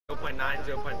0.9,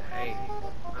 0.8.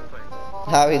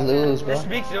 How we lose, bro? This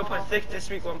week 0.6, this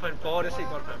week 1.4, this week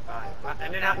 1.5.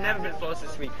 And then I've never been close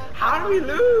this week. How do we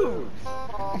lose?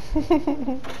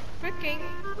 Freaking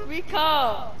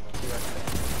Rico!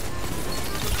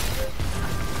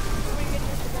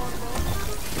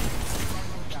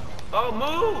 Oh,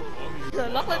 move! Giờ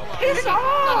lóc lên, giờ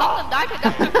lóc lên đá cho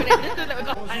đập cho cái này đến tôi lại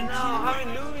con. I know, how are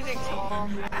we losing so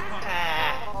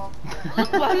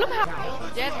Look how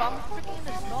dead, bro. I'm freaking in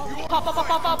the snow. Pop,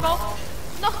 bro.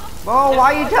 No. Bro,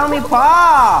 why you tell me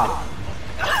pop?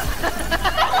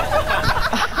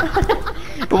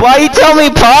 Why you tell me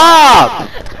pop?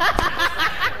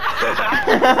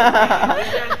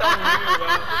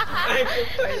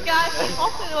 This guy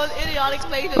often was idiotic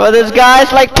places. Bro, this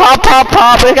guy's like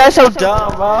pop. This guy's so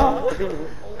dumb, bro.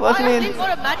 What's I mean? think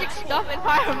what a magic stuff in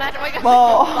fire magic. Bro.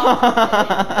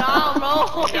 Nah, bro.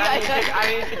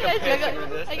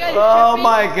 Oh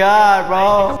my god,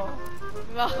 bro.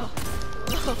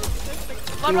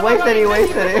 He wasted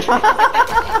it.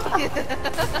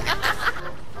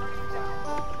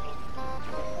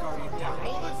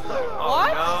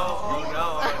 What? No.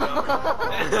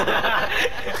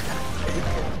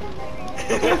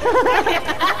 You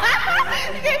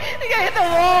gotta hit the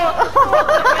wall.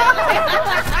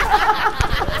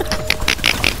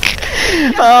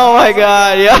 Oh my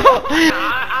god, yo.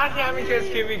 I'm having this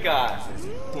Kiwi guy.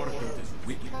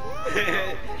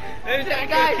 Let's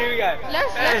guys, Kiwi guy.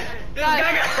 Let's This guy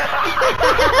got...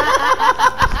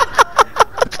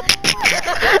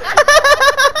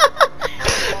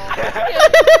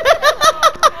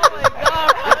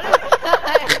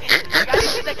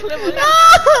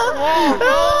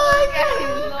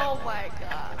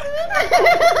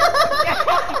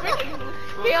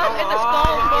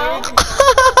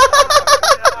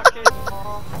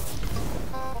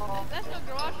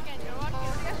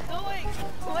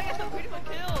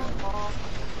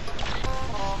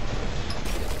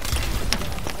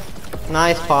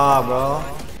 Nice paw, bro.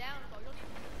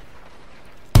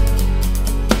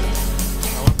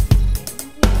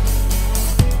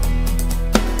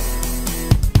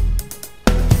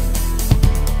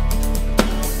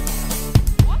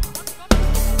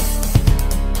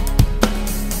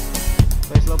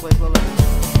 Play slow. I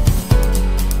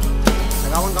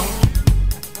got one. Got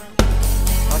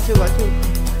two.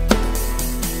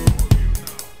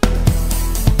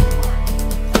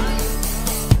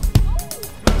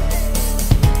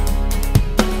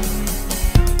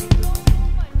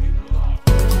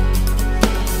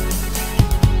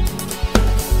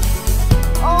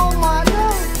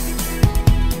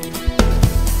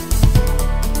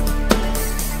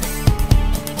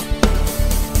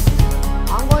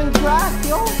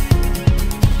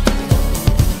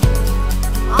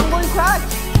 I'm going crack.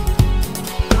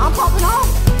 I'm popping off.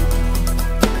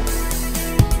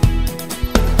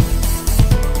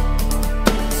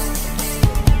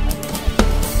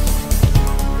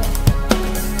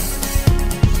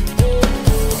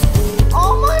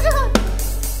 Oh my god.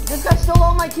 This guy stole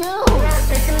all my kills.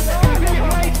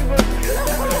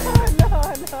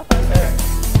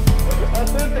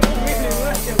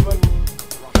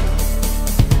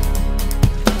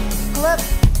 Clip.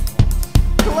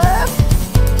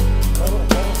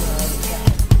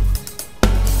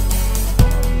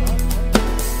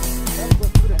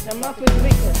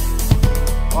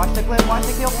 Watch the clip, watch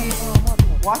the kill feed.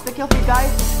 Watch the kill feed,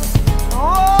 guys.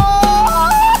 Oh!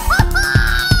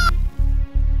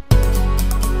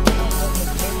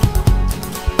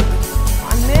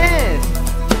 I missed.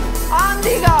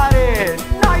 Andy got it.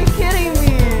 No, are you kidding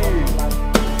me?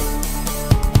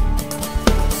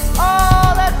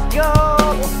 Oh, let's go.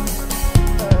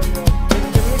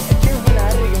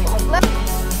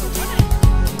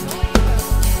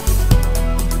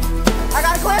 I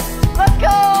got a clip. Let's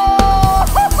go.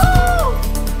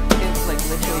 It's like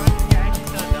literally.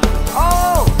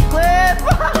 Oh, clip.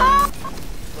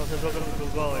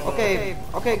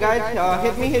 Okay, guys.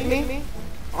 Hit me.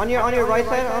 On your right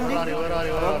side, Amdi.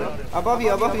 Above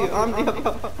you. Amdi.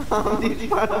 Amdi's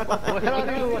trying to find. Where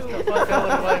are you? What the fuck? How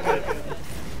am I good?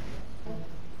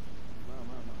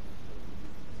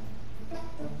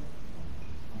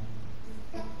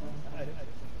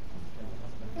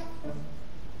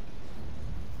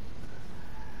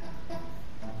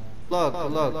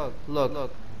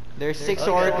 Look. There's 6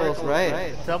 oracles,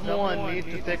 right? Someone needs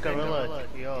to take a relic.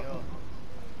 Yo.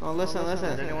 Oh, listen. Does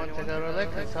anyone take a relic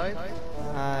inside?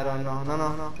 I don't know.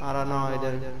 No. I don't know. I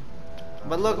didn't.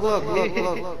 But look. Look at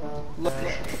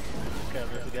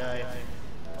this guy.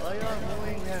 Why are you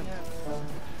moving him?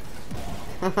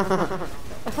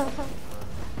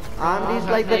 Andy's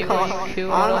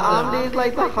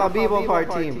like the Habib of our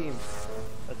team.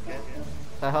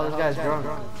 The hell, this guy's drunk.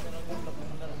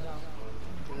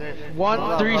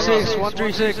 136,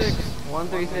 136.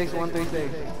 136,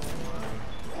 136.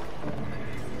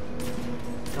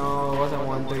 No, it wasn't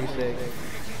 136.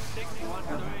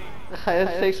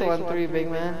 It's 613, big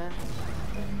man.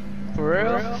 For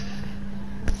real?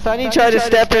 Sonny tried to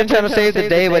step in trying to save the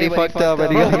day, but he fucked up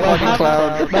and he got fucking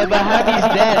clowned. But Bahami's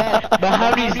dead.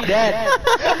 Bahami's dead.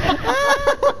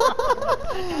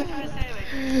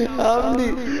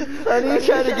 Sonny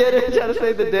tried to get in, trying to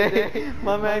save the day.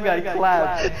 My man got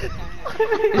clapped.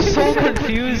 It's so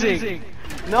confusing.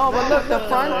 No, but look, the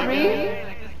front three.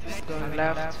 Going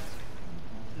left.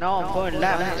 No, I'm going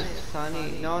left.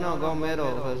 Sonny, no, go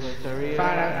middle. Cause Sharia.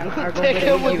 Fine, I'm Take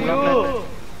going him with you. you.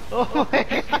 Oh my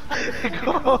god.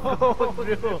 Go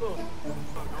through.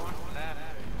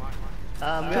 Two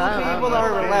people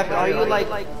are left. Are you like,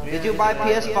 did you buy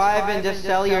PS5 and just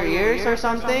sell your ears or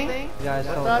something? Yeah,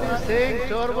 What are you saying,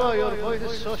 Turbo? Your voice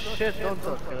is so shit. Don't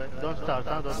talk. Don't start.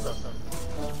 Don't start.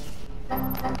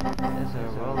 Yes, sir.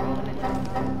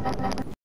 Well,